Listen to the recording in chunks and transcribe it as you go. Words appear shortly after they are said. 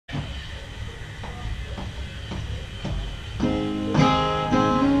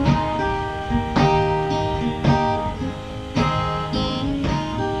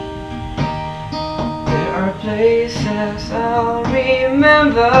yes, I'll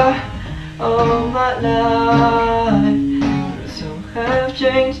remember all my life. Some have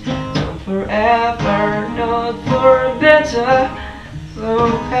changed, some forever, not for better.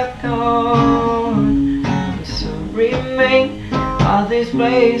 Some have gone, and some remain. All these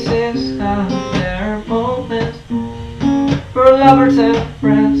places have their moments. For lovers and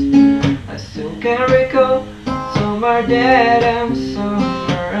friends, I still can recall. Some are dead and some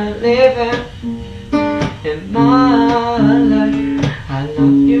are living. In my life, I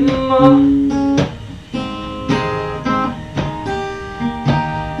love you more.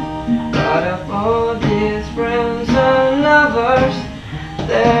 Out of all these friends and lovers,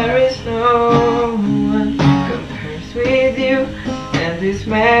 there is no one compares with you. And these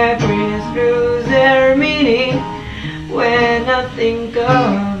memories lose their meaning when I think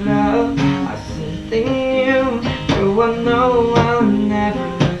of love as something new. Though I know I'll never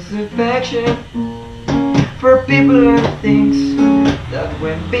lose affection for people and things that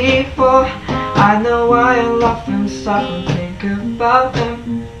went before. I know I'll often stop and think about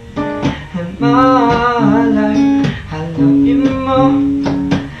them. In my life, I love you more.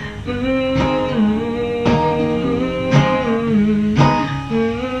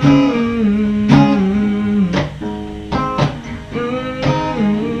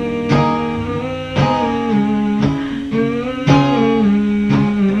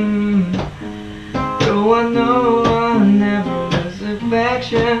 Though I know I'll never lose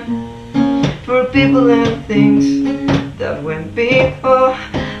affection for people and things that went before.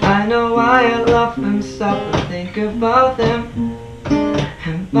 I know I'll often stop and think about them.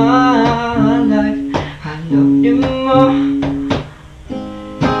 In my life, I love you more.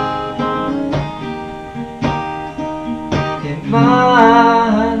 In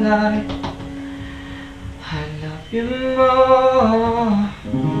my life, I love you more.